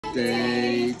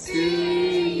birthday to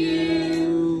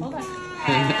you.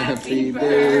 Happy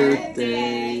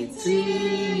birthday to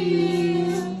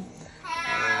you.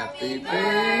 Happy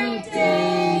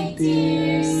birthday,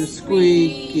 dear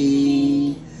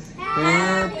Squeaky.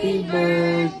 Happy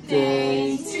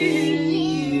birthday to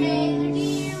you. May the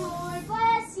dear Lord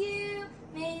bless you.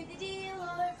 May the dear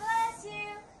Lord bless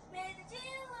you. May the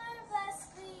dear Lord bless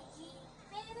Squeaky.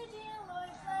 May the dear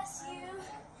Lord bless you.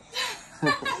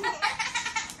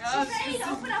 She's ready to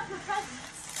open up her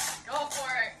presents. Go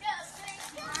for it. Go,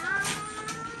 Squeaky.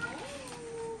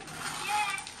 Yeah.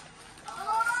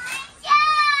 Oh my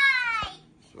God.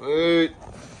 Sweet.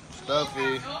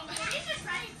 Stuffy. She's just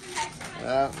ready for next one.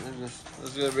 Yeah, this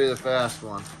is gonna be the fast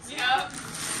one. Yep.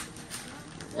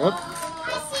 Yep.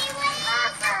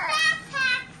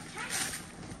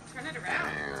 Turn it around.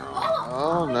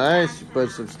 Oh, nice. You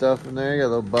put some stuff in there. You got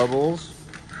little bubbles,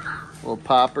 little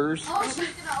poppers. Oh, she's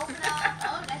gonna open up.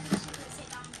 Oh, that's what she's gonna sit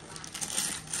down.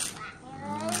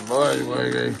 Boy,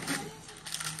 boy,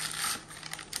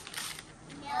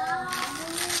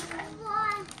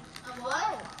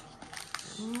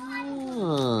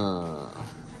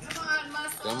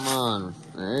 come on.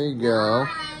 There you go.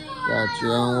 Got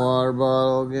your own water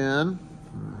bottle again.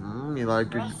 You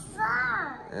like your...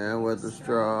 Yeah, with the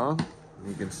straw.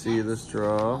 You can see the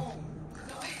straw.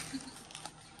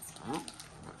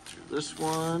 This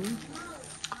one.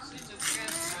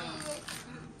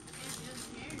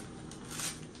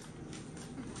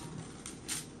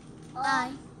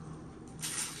 Bye.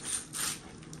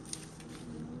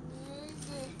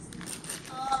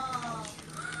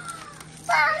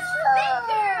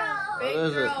 What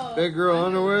is it? Big girl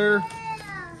underwear?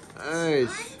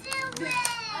 Nice.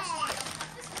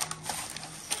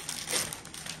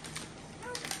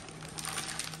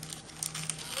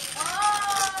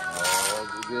 Oh,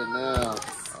 what's he getting now?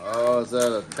 Oh, is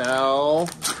that a towel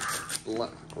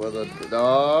with a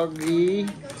doggy?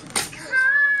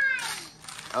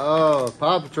 Oh,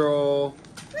 Paw Patrol.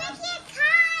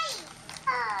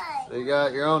 So you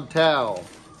got your own towel.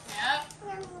 Yep.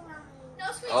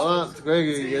 Oh,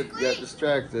 Squeaky, you got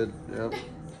distracted. Yep.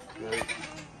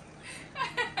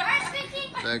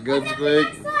 Is that good,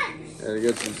 Squeak? Gotta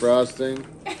get some frosting.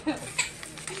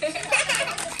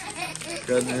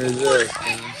 Couldn't resist.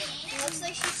 It looks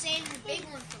like she's saving the big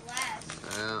one for last.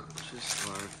 Yeah, she's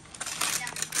smart.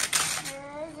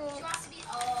 She wants to be.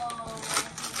 Oh.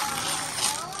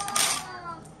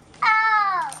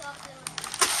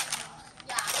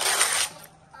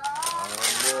 Oh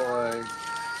boy.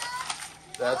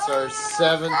 That's our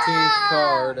 17th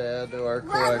card to add to our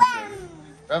collection.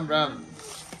 Rum.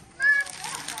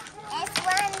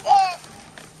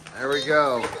 There we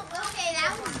go. Okay,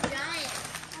 that was giant.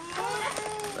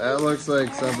 That looks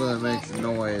like something that makes a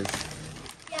noise.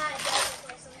 Yeah, it does look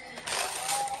like something.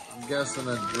 I'm guessing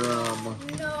a drum.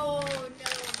 No.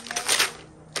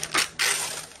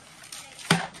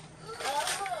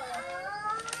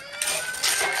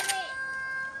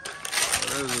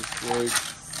 There's a Squeak.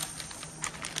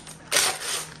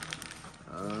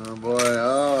 Oh boy,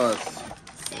 oh,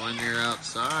 it's when you're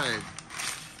outside.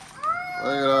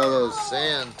 Look at all those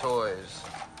sand toys.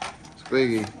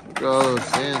 Squeaky, look at all those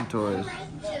sand toys.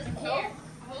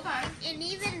 Hold on. And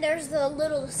even there's the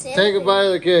little sand. Take a bite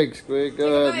of the cake, Squeak. Go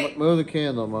Take a ahead, bite. move the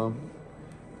candle, Mom.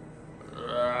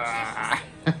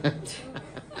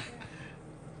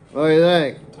 What do you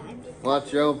think?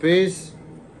 Want your own piece?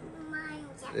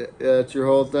 Yeah, that's your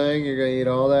whole thing? You're gonna eat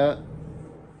all that?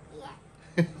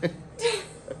 Yeah.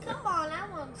 Come on, I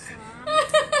want some.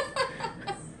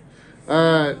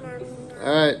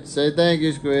 Alright, say thank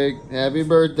you, Squeak. Happy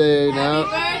birthday. Happy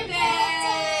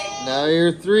birthday. Now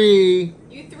you're 3.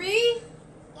 You 3?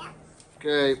 Yeah.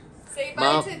 Okay. Say bye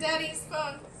Mom. to Daddy's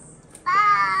phone.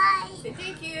 Bye. Say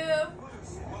thank you.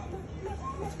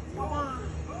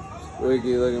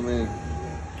 Squeaky, look at me.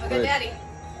 Look Wait. at Daddy.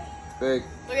 Squeak.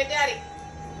 Look at Daddy.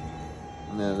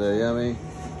 Isn't that yummy?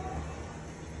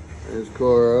 There's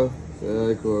Cora. Say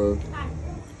hi, Cora.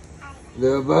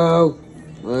 Little Bo.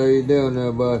 What are you doing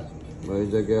there, bud?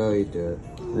 Body's like, I'll eat that.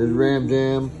 There's Ram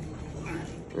Jam.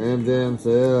 Ram Jam,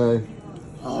 say hi.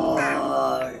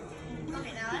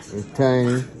 There's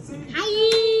Tiny. Hi.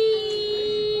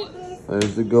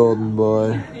 There's the golden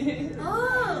boy.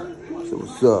 Oh. So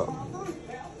what's up?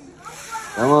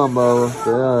 Come on, Bubba.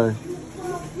 Say hi.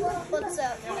 What's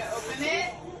up? Gonna open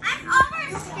it. I'm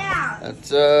almost down.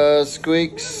 That's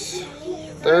Squeak's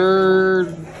 3rd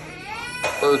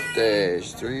birthday.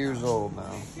 She's 3 years old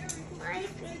now.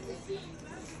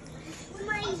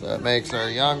 So that makes our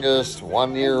youngest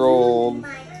 1 year old.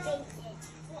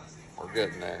 We're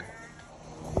getting there.